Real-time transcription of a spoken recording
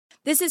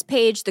This is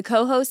Paige, the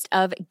co-host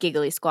of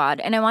Giggly Squad,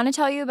 and I want to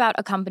tell you about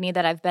a company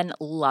that I've been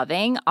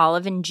loving,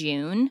 Olive &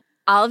 June.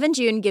 Olive &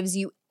 June gives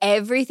you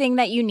everything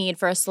that you need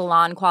for a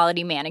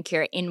salon-quality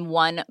manicure in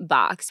one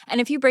box.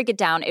 And if you break it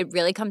down, it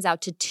really comes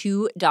out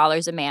to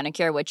 $2 a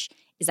manicure, which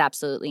is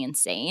absolutely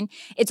insane.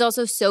 It's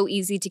also so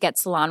easy to get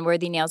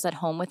salon-worthy nails at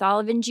home with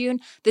Olive & June.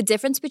 The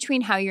difference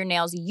between how your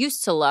nails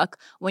used to look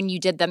when you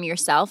did them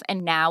yourself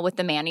and now with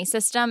the Mani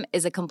system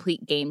is a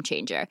complete game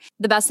changer.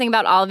 The best thing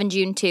about Olive &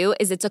 June, too,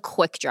 is it's a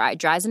quick dry.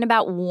 Dries in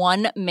about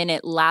 1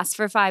 minute, lasts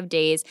for 5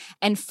 days,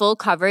 and full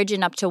coverage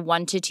in up to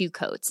 1 to 2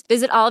 coats.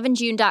 Visit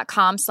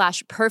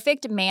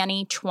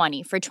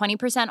oliveandjune.com/perfectmani20 for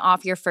 20%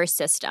 off your first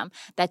system.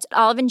 That's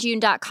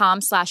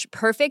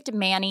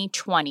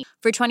oliveandjune.com/perfectmani20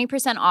 for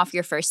 20% off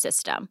your first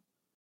system.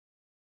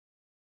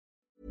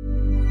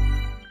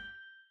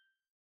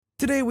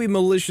 Today we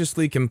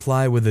maliciously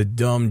comply with a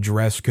dumb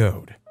dress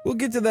code. We'll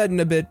get to that in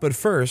a bit, but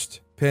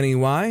first, penny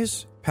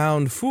wise,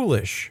 pound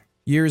foolish.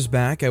 Years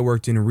back, I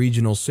worked in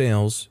regional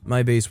sales.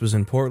 My base was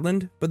in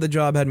Portland, but the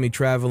job had me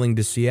traveling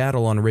to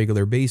Seattle on a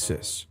regular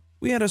basis.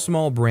 We had a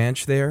small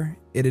branch there.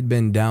 It had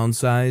been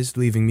downsized,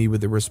 leaving me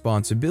with the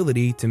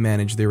responsibility to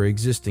manage their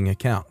existing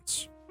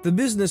accounts. The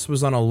business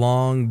was on a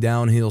long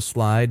downhill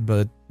slide,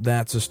 but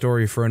that's a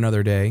story for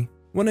another day.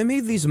 When I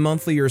made these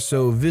monthly or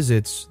so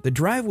visits, the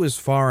drive was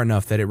far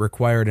enough that it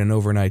required an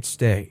overnight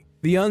stay.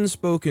 The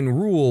unspoken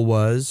rule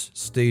was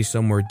stay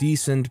somewhere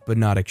decent but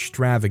not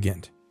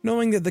extravagant.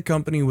 Knowing that the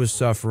company was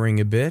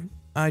suffering a bit,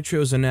 I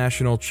chose a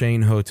national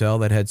chain hotel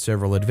that had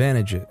several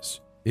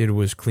advantages. It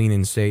was clean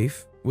and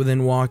safe,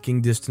 within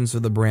walking distance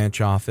of the branch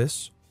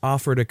office,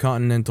 offered a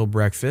continental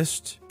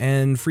breakfast,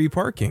 and free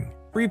parking.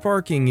 Free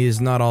parking is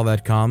not all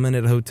that common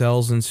at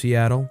hotels in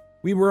Seattle.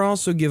 We were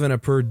also given a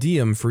per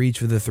diem for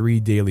each of the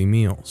 3 daily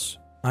meals.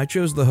 I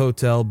chose the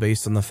hotel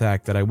based on the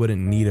fact that I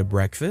wouldn't need a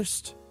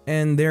breakfast,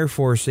 and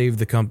therefore saved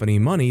the company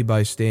money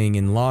by staying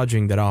in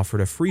lodging that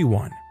offered a free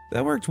one.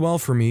 That worked well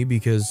for me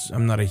because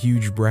I'm not a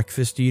huge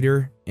breakfast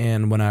eater,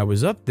 and when I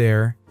was up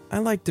there, I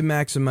liked to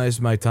maximize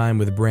my time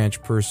with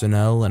branch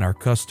personnel and our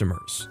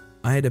customers.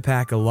 I had to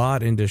pack a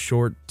lot into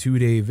short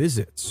 2-day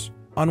visits.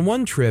 On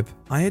one trip,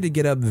 I had to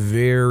get up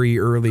very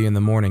early in the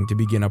morning to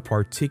begin a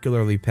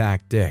particularly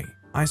packed day.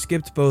 I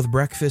skipped both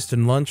breakfast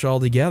and lunch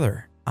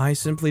altogether. I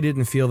simply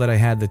didn't feel that I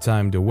had the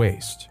time to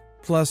waste.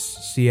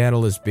 Plus,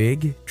 Seattle is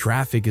big,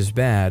 traffic is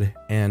bad,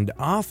 and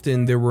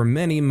often there were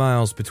many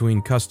miles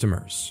between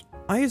customers.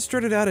 I had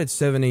started out at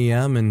 7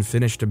 a.m. and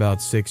finished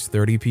about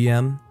 6:30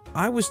 p.m.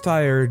 I was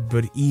tired,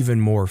 but even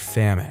more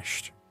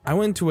famished. I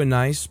went to a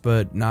nice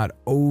but not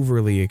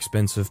overly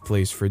expensive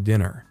place for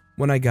dinner.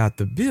 When I got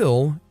the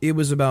bill, it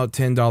was about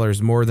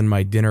 $10 more than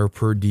my dinner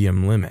per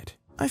diem limit.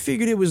 I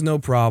figured it was no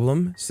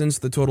problem, since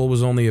the total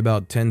was only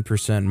about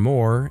 10%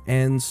 more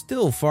and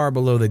still far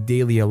below the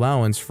daily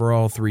allowance for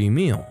all 3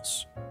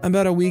 meals.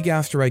 About a week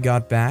after I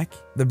got back,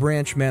 the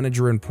branch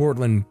manager in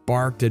Portland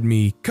barked at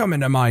me, "Come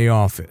into my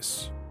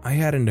office." I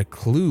hadn't a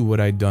clue what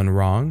I'd done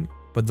wrong,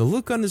 but the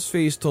look on his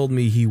face told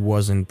me he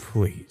wasn't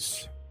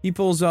pleased. He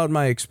pulls out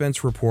my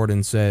expense report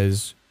and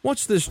says,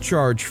 "What's this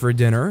charge for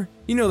dinner?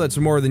 You know that's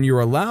more than you're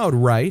allowed,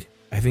 right?"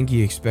 I think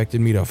he expected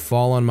me to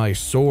fall on my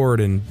sword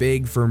and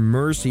beg for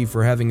mercy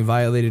for having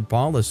violated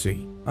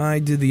policy. I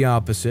did the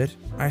opposite.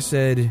 I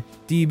said,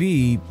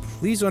 "DB,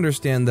 please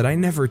understand that I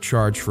never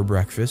charge for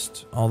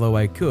breakfast, although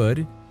I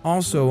could.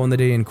 Also, on the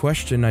day in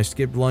question, I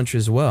skipped lunch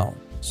as well.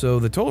 So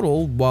the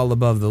total, while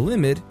above the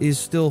limit, is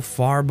still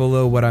far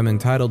below what I'm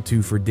entitled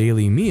to for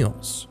daily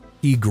meals."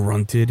 He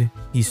grunted.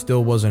 He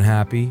still wasn't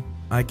happy.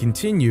 I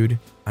continued,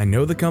 "I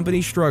know the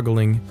company's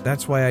struggling.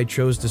 That's why I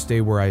chose to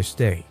stay where I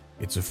stay.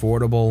 It's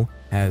affordable,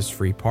 has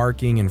free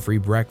parking and free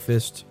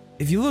breakfast.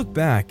 If you look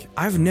back,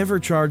 I've never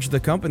charged the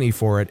company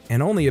for it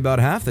and only about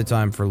half the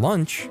time for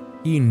lunch."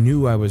 He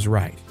knew I was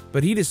right,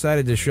 but he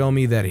decided to show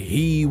me that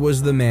he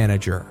was the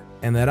manager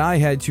and that I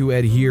had to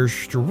adhere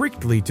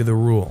strictly to the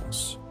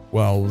rules.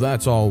 "Well,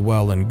 that's all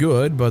well and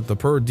good, but the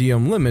per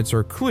diem limits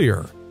are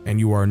clear, and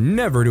you are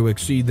never to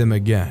exceed them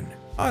again.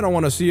 I don't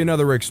want to see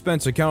another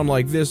expense account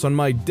like this on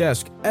my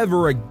desk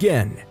ever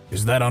again.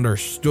 Is that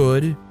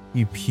understood?"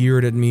 He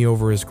peered at me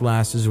over his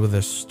glasses with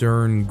a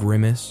stern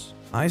grimace.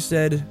 I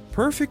said,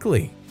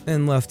 "Perfectly,"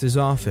 and left his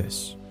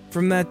office.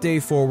 From that day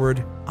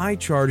forward, I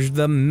charged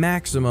the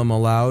maximum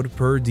allowed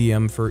per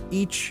diem for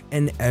each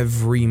and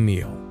every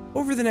meal.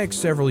 Over the next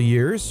several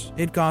years,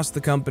 it cost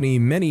the company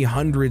many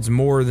hundreds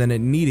more than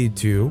it needed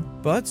to,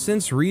 but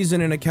since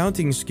reason and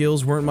accounting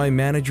skills weren't my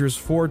manager's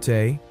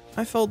forte,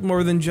 I felt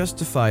more than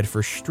justified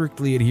for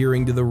strictly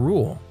adhering to the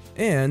rule,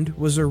 and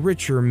was a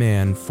richer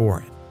man for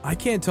it. I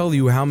can't tell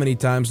you how many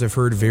times I've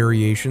heard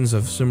variations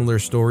of similar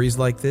stories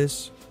like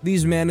this.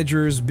 These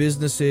managers,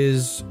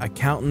 businesses,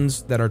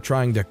 accountants that are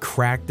trying to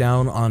crack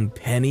down on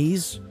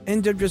pennies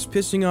end up just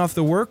pissing off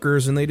the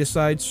workers and they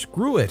decide,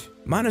 screw it,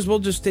 might as well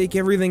just take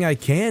everything I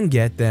can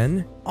get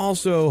then.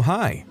 Also,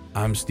 hi,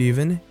 I'm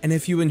Steven, and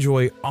if you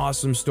enjoy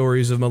awesome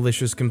stories of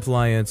malicious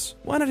compliance,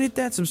 why not hit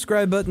that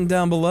subscribe button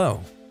down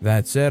below?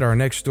 That said, our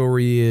next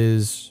story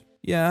is,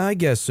 yeah, I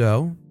guess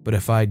so. But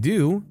if I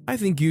do, I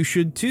think you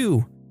should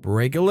too.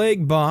 Break a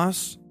leg,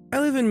 boss. I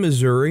live in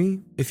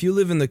Missouri. If you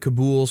live in the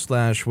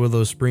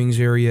Kabul/Willow Springs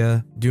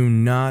area, do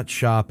not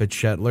shop at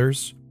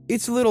Shetler's.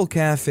 It's a little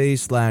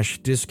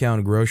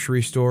cafe/discount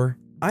grocery store.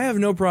 I have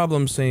no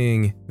problem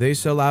saying they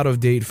sell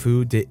out-of-date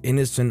food to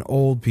innocent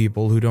old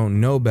people who don't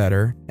know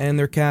better, and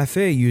their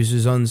cafe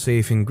uses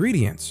unsafe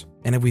ingredients.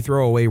 And if we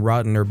throw away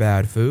rotten or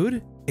bad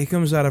food, it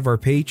comes out of our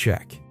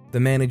paycheck. The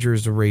manager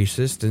is a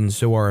racist, and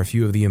so are a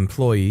few of the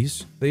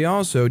employees. They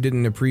also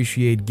didn't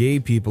appreciate gay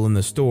people in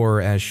the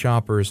store as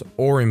shoppers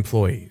or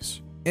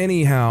employees.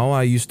 Anyhow,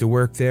 I used to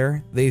work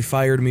there. They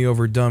fired me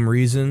over dumb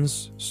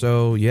reasons,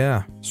 so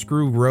yeah,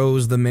 screw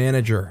Rose the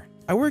manager.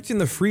 I worked in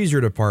the freezer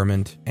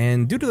department,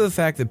 and due to the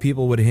fact that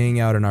people would hang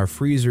out in our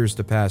freezers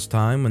to pass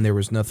time when there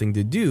was nothing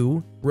to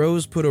do,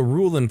 Rose put a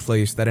rule in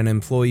place that an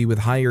employee with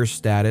higher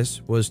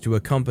status was to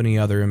accompany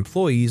other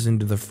employees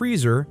into the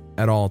freezer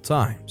at all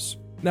times.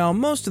 Now,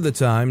 most of the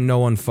time, no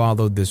one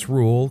followed this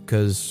rule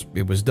because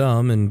it was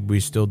dumb and we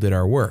still did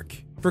our work.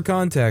 For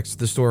context,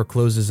 the store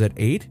closes at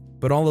 8,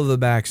 but all of the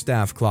back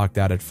staff clocked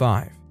out at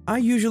 5. I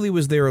usually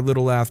was there a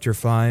little after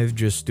 5,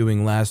 just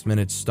doing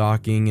last-minute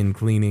stocking and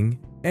cleaning.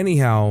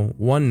 Anyhow,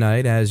 one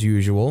night, as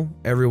usual,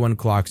 everyone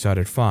clocks out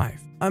at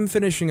 5. I'm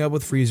finishing up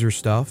with freezer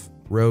stuff.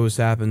 Rose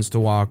happens to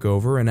walk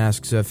over and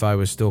asks if I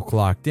was still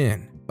clocked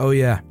in. Oh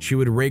yeah, she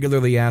would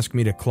regularly ask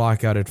me to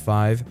clock out at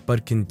 5,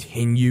 but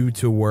continue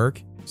to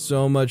work.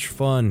 So much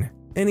fun.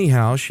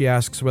 Anyhow, she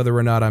asks whether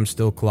or not I'm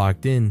still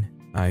clocked in.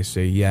 I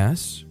say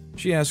yes.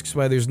 She asks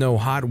why there's no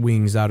hot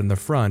wings out in the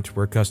front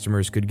where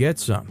customers could get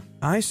some.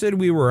 I said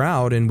we were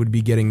out and would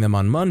be getting them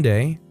on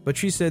Monday, but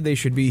she said they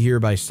should be here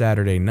by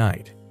Saturday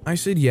night. I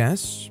said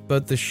yes,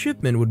 but the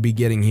shipment would be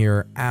getting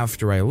here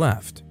after I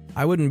left.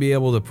 I wouldn't be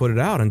able to put it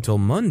out until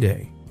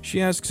Monday.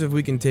 She asks if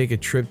we can take a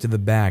trip to the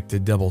back to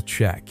double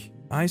check.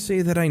 I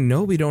say that I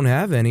know we don't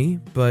have any,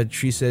 but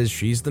she says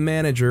she's the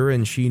manager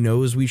and she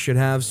knows we should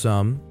have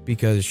some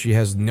because she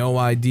has no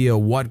idea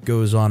what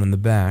goes on in the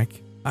back.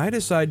 I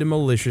decide to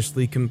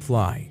maliciously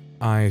comply.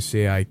 I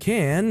say I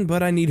can,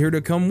 but I need her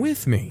to come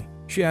with me.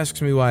 She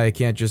asks me why I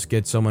can't just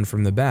get someone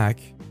from the back,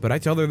 but I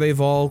tell her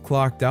they've all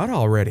clocked out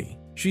already.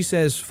 She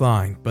says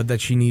fine, but that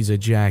she needs a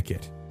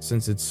jacket.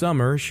 Since it's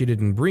summer, she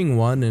didn't bring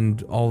one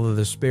and all of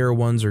the spare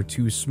ones are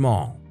too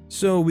small.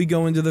 So we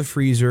go into the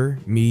freezer,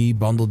 me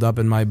bundled up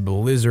in my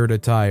blizzard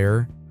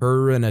attire,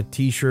 her in a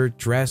t-shirt,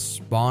 dress,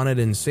 bonnet,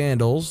 and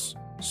sandals.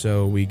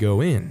 So we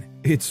go in.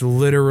 It's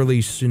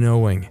literally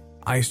snowing.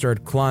 I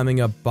start climbing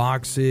up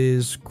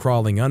boxes,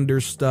 crawling under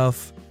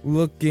stuff,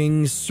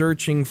 looking,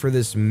 searching for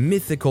this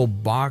mythical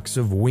box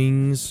of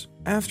wings.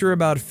 After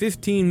about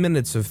 15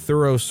 minutes of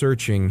thorough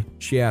searching,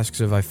 she asks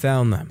if I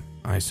found them.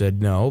 I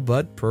said no,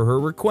 but per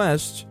her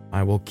request,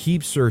 I will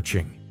keep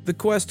searching. The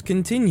quest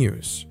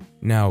continues.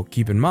 Now,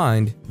 keep in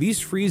mind,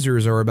 these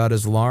freezers are about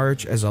as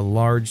large as a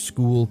large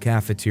school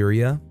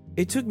cafeteria.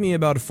 It took me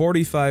about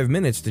 45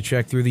 minutes to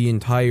check through the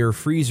entire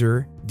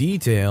freezer,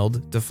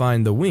 detailed, to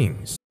find the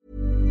wings.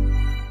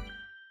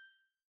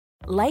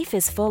 Life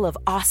is full of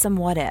awesome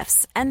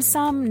what-ifs, and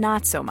some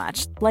not so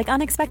much, like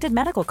unexpected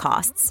medical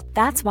costs.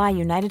 That's why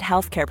United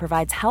Healthcare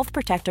provides Health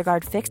Protector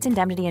Guard fixed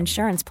indemnity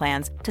insurance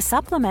plans to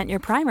supplement your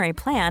primary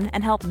plan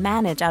and help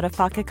manage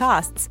out-of-pocket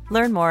costs.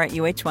 Learn more at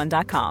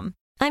uh1.com.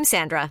 I'm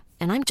Sandra,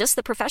 and I'm just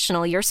the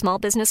professional your small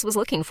business was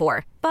looking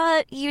for.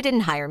 But you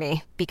didn't hire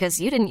me because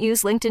you didn't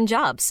use LinkedIn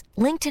Jobs.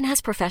 LinkedIn has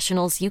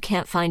professionals you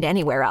can't find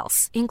anywhere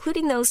else,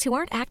 including those who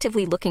aren't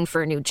actively looking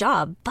for a new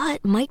job,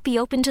 but might be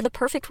open to the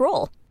perfect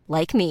role,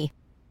 like me.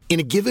 In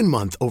a given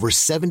month, over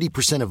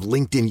 70% of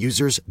LinkedIn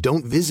users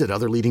don't visit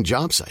other leading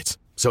job sites.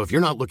 So if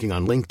you're not looking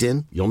on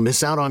LinkedIn, you'll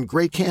miss out on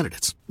great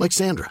candidates like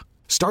Sandra.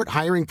 Start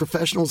hiring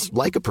professionals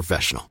like a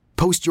professional.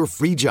 Post your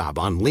free job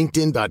on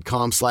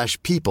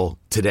linkedin.com/people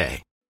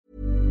today.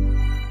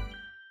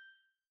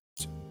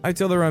 I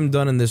tell her I'm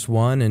done in this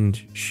one,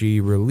 and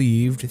she,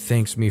 relieved,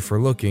 thanks me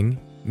for looking.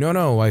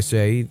 No, I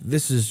say,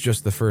 this is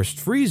just the first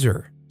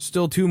freezer.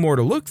 Still 2 more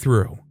to look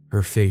through.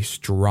 Her face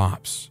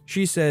drops.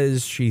 She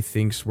says she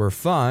thinks we're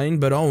fine,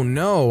 but oh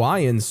no, I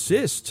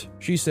insist.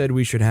 She said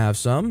we should have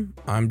some.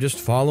 I'm just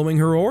following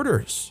her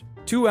orders.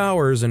 2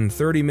 hours and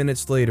 30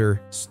 minutes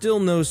later, still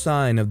no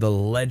sign of the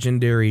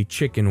legendary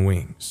chicken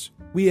wings.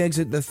 We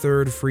exit the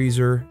 3rd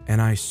freezer,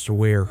 and I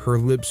swear her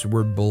lips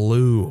were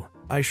blue.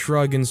 I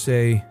shrug and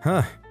say,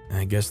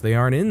 I guess they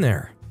aren't in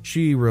there.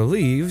 She,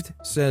 relieved,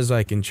 says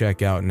I can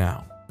check out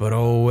now. But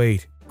oh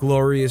wait,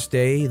 glorious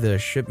day, the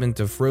shipment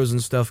of frozen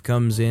stuff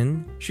comes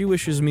in. She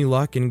wishes me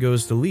luck and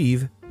goes to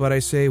leave, but I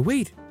say,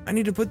 wait, I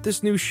need to put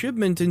this new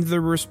shipment into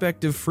their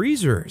respective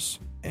freezers.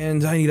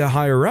 And I need a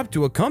higher up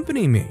to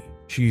accompany me.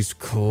 She's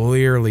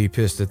clearly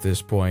pissed at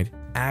this point,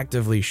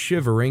 actively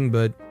shivering,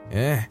 but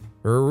her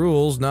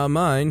rules, not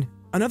mine.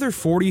 Another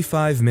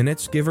 45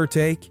 minutes, give or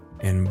take,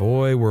 and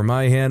boy, were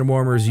my hand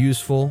warmers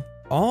useful.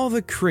 All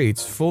the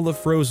crates full of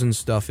frozen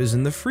stuff is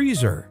in the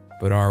freezer.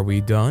 But are we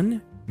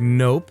done?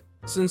 Nope.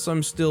 Since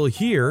I'm still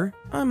here,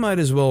 I might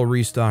as well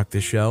restock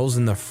the shelves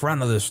in the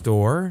front of the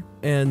store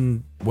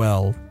and,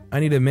 well, I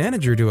need a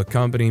manager to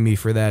accompany me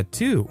for that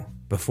too.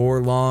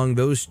 Before long,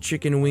 those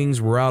chicken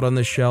wings were out on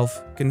the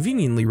shelf,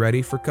 conveniently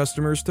ready for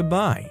customers to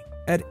buy.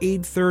 At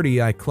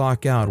 8:30, I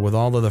clock out with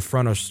all of the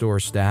front of store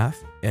staff,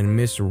 and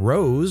Miss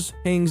Rose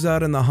hangs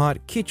out in the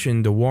hot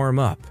kitchen to warm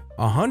up.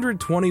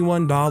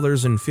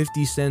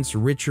 $121.50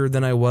 richer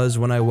than I was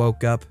when I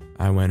woke up.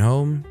 I went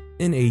home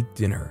and ate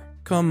dinner.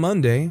 Come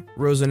Monday,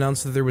 Rose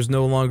announced that there was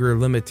no longer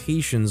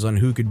limitations on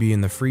who could be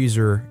in the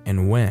freezer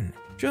and when,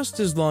 just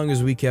as long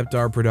as we kept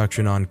our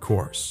production on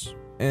course.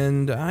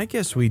 And I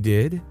guess we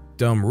did.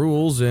 Dumb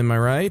rules, am I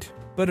right?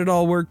 But it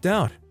all worked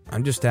out.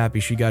 I'm just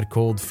happy she got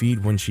cold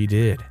feet when she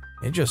did.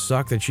 It just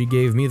sucked that she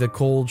gave me the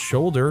cold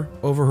shoulder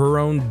over her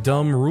own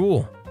dumb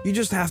rule. You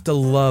just have to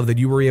love that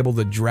you were able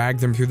to drag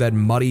them through that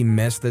muddy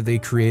mess that they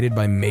created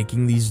by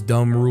making these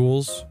dumb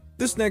rules.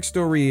 This next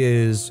story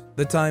is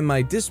the time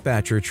my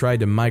dispatcher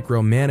tried to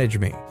micromanage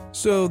me.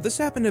 So this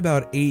happened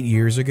about 8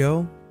 years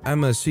ago.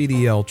 I'm a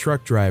CDL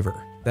truck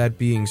driver. That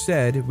being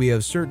said, we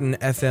have certain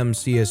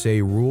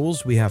FMCSA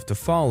rules we have to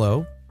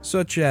follow,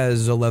 such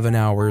as 11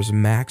 hours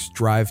max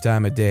drive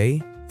time a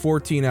day,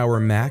 14-hour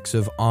max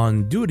of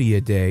on-duty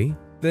a day,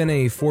 then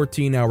a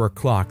 14-hour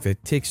clock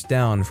that ticks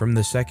down from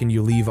the second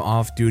you leave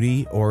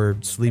off-duty or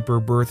sleeper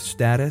berth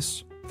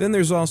status. Then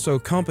there's also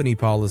company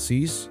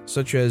policies,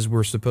 such as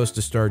we're supposed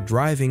to start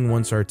driving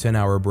once our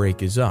 10-hour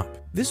break is up.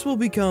 This will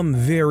become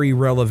very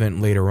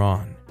relevant later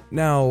on.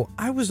 Now,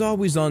 I was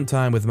always on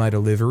time with my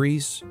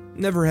deliveries,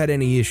 never had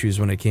any issues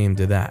when it came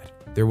to that.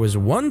 There was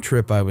one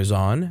trip I was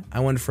on.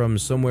 I went from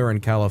somewhere in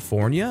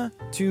California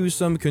to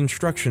some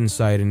construction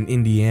site in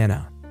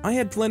Indiana. I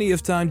had plenty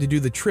of time to do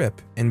the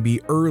trip and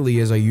be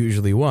early as I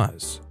usually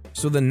was.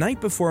 So the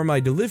night before my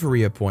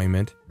delivery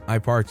appointment, I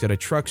parked at a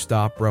truck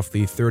stop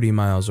roughly 30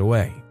 miles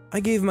away. I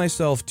gave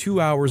myself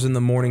 2 hours in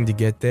the morning to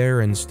get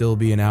there and still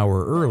be an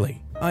hour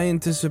early. I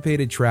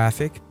anticipated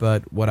traffic,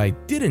 but what I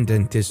didn't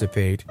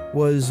anticipate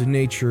was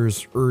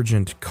nature's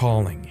urgent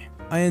calling.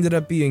 I ended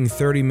up being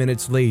 30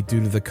 minutes late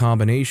due to the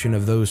combination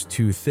of those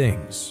two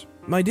things.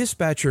 My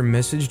dispatcher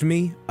messaged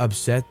me,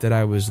 upset that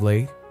I was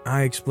late.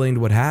 I explained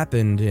what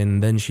happened,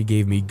 and then she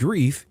gave me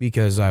grief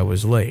because I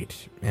was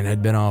late and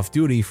had been off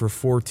duty for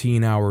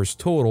 14 hours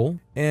total,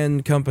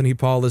 and company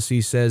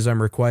policy says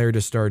I'm required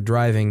to start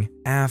driving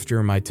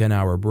after my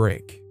 10-hour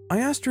break. I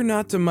asked her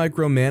not to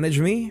micromanage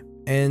me,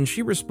 and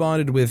she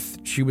responded with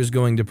she was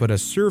going to put a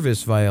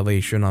service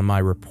violation on my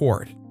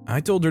report. I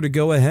told her to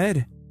go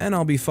ahead, and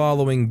I'll be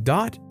following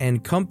DOT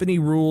and company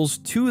rules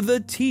to the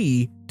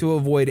T to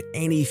avoid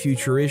any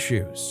future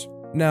issues.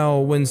 Now,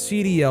 when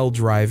CDL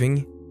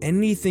driving,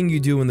 anything you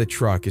do in the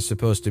truck is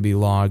supposed to be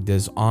logged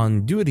as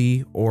on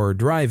duty or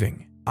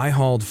driving. I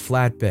hauled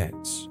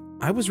flatbeds.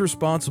 I was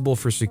responsible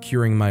for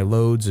securing my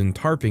loads and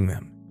tarping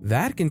them.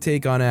 That can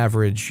take on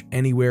average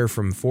anywhere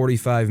from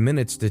 45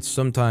 minutes to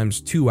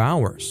sometimes 2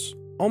 hours.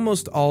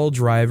 Almost all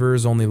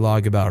drivers only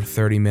log about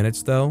 30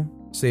 minutes though,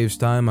 saves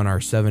time on our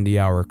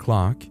 70-hour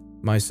clock,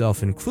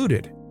 myself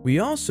included. We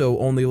also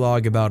only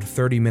log about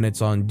 30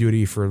 minutes on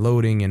duty for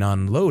loading and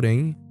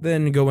unloading,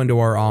 then go into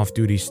our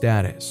off-duty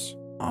status.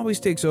 Always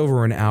takes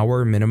over an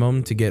hour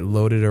minimum to get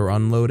loaded or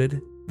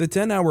unloaded. The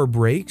 10-hour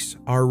breaks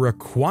are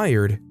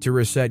required to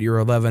reset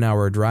your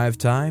 11-hour drive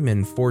time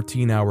and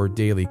 14-hour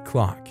daily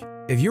clock.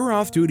 If you're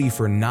off duty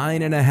for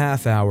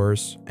 9.5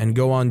 hours and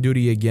go on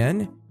duty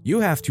again, you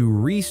have to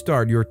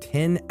restart your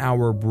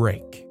 10-hour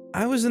break.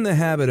 I was in the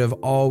habit of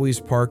always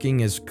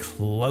parking as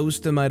close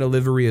to my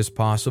delivery as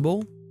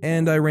possible,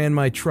 and I ran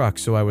my truck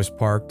so I was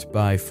parked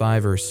by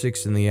 5 or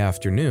 6 in the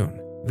afternoon.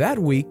 That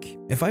week,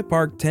 if I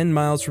parked 10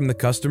 miles from the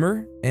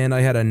customer and I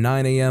had a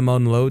 9 a.m.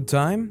 unload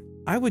time,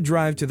 I would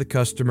drive to the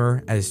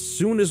customer as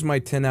soon as my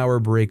 10-hour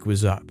break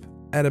was up.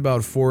 At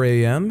about 4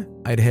 a.m.,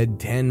 I'd head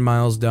 10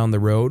 miles down the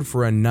road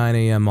for a 9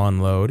 a.m.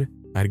 unload.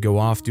 I'd go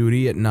off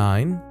duty at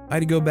 9.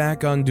 I'd go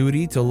back on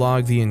duty to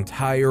log the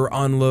entire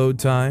unload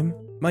time.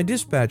 My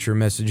dispatcher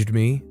messaged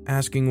me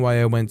asking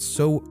why I went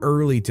so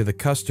early to the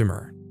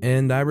customer,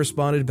 and I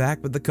responded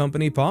back with the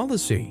company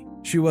policy.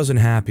 She wasn't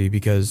happy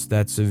because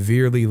that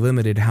severely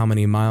limited how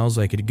many miles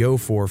I could go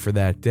for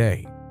that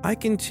day. I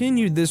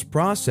continued this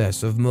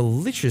process of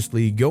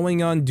maliciously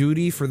going on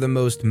duty for the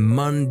most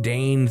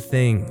mundane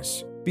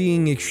things,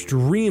 being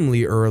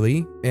extremely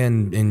early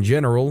and, in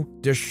general,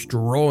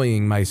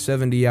 destroying my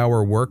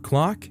 70-hour work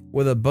clock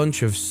with a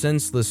bunch of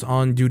senseless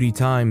on-duty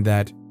time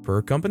that,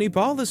 per company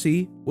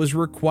policy, was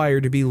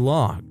required to be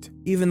logged,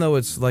 even though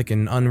it's like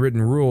an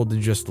unwritten rule to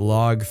just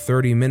log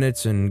 30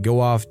 minutes and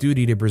go off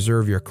duty to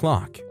preserve your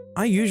clock.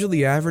 I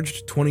usually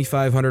averaged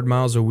 2,500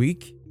 miles a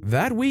week.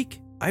 That week,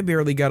 I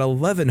barely got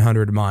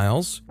 1,100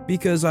 miles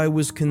because I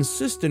was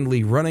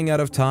consistently running out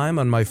of time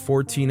on my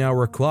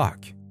 14-hour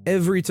clock.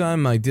 Every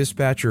time my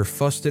dispatcher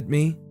fussed at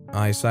me,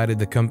 I cited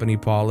the company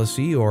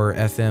policy or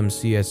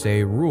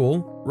FMCSA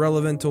rule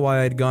relevant to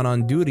why I'd gone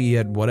on duty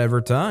at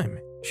whatever time.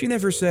 She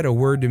never said a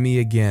word to me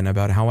again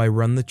about how I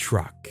run the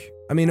truck.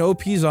 I mean,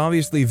 OP's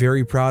obviously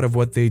very proud of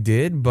what they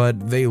did,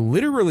 but they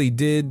literally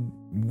did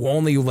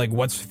only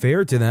what's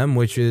fair to them,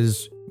 which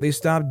is They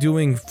stopped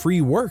doing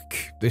free work.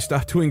 They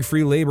stopped doing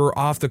free labor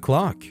off the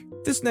clock.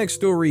 This next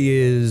story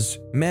is,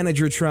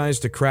 manager tries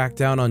to crack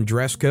down on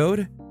dress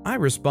code. I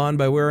respond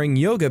by wearing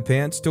yoga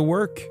pants to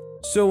work.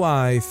 So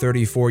I,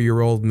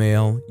 34-year-old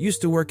male,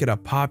 used to work at a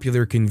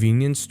popular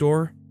convenience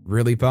store,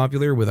 really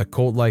popular with a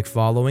cult-like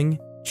following,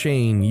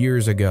 chain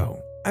years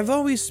ago. I've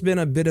always been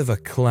a bit of a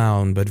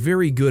clown, but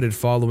very good at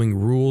following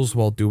rules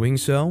while doing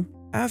so.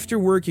 After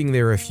working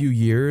there a few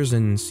years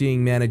and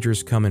seeing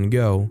managers come and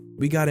go,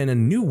 we got in a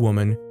new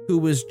woman who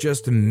was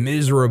just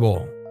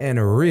miserable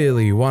and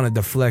really wanted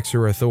to flex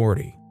her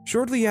authority.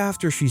 Shortly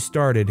after she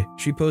started,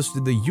 she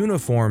posted the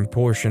uniform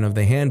portion of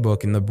the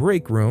handbook in the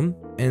break room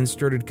and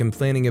started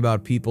complaining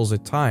about people's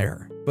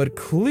attire, but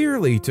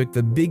clearly took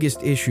the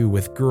biggest issue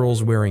with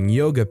girls wearing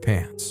yoga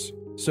pants.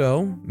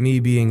 So, me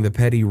being the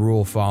petty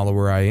rule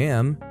follower I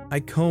am, I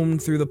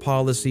combed through the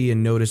policy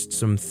and noticed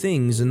some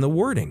things in the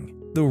wording.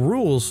 The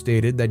rules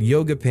stated that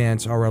yoga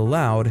pants are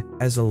allowed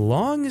as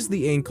long as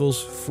the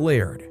ankles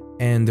flared,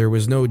 and there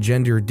was no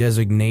gender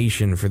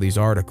designation for these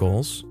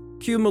articles.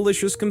 Cue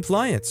malicious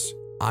compliance.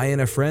 I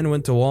and a friend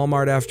went to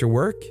Walmart after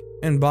work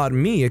and bought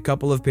me a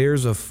couple of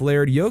pairs of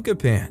flared yoga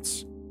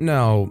pants.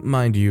 Now,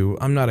 mind you,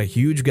 I'm not a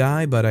huge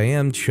guy, but I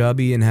am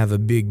chubby and have a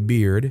big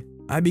beard.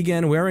 I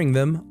began wearing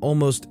them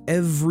almost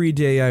every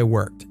day I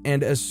worked,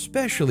 and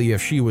especially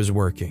if she was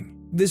working.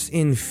 This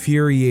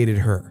infuriated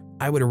her.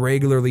 I would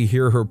regularly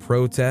hear her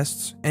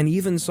protests and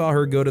even saw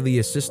her go to the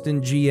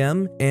assistant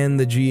GM and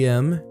the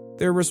GM.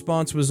 Their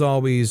response was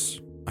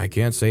always, "I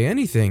can't say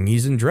anything,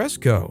 he's in dress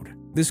code."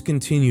 This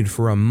continued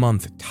for a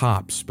month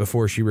tops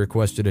before she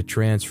requested a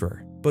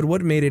transfer. But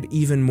what made it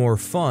even more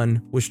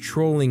fun was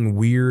trolling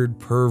weird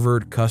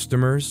pervert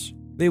customers.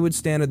 They would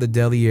stand at the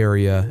deli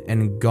area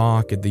and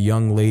gawk at the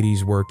young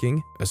ladies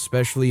working,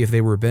 especially if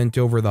they were bent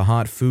over the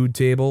hot food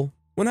table.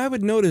 When I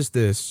would notice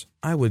this,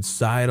 I would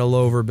sidle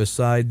over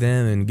beside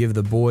them and give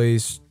the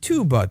boys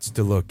two butts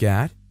to look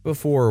at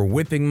before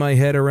whipping my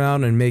head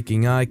around and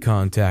making eye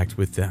contact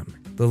with them.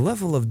 The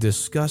level of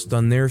disgust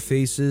on their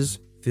faces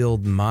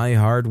filled my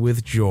heart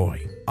with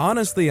joy.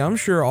 Honestly, I'm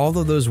sure all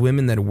of those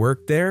women that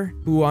work there,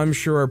 who I'm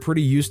sure are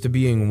pretty used to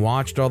being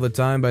watched all the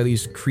time by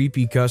these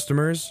creepy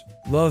customers,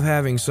 love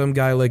having some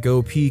guy like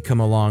OP come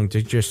along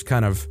to just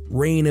kind of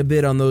rain a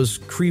bit on those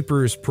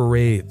creepers'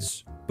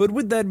 parades. But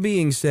with that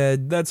being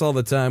said, that's all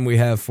the time we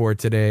have for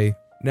today.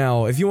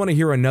 Now, if you want to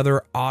hear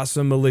another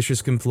awesome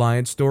malicious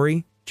compliance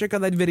story, check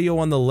out that video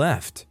on the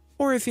left.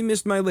 Or if you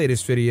missed my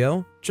latest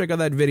video, check out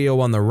that video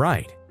on the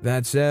right.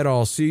 That said,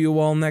 I'll see you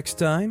all next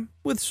time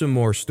with some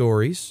more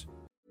stories.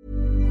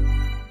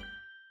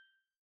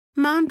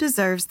 Mom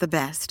deserves the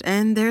best,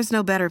 and there's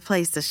no better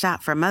place to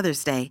shop for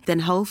Mother's Day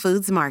than Whole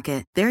Foods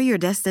Market. They're your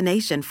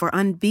destination for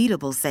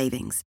unbeatable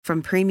savings,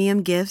 from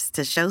premium gifts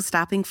to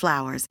show-stopping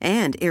flowers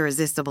and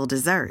irresistible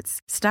desserts.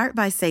 Start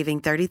by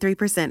saving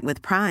 33%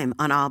 with Prime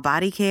on all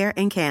body care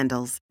and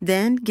candles.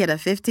 Then get a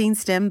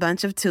 15-stem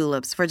bunch of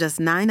tulips for just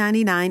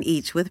 $9.99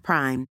 each with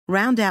Prime.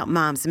 Round out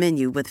Mom's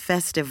menu with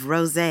festive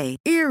rosé,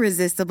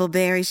 irresistible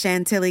berry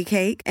chantilly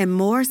cake, and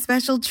more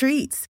special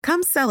treats.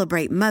 Come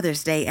celebrate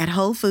Mother's Day at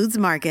Whole Foods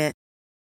Market.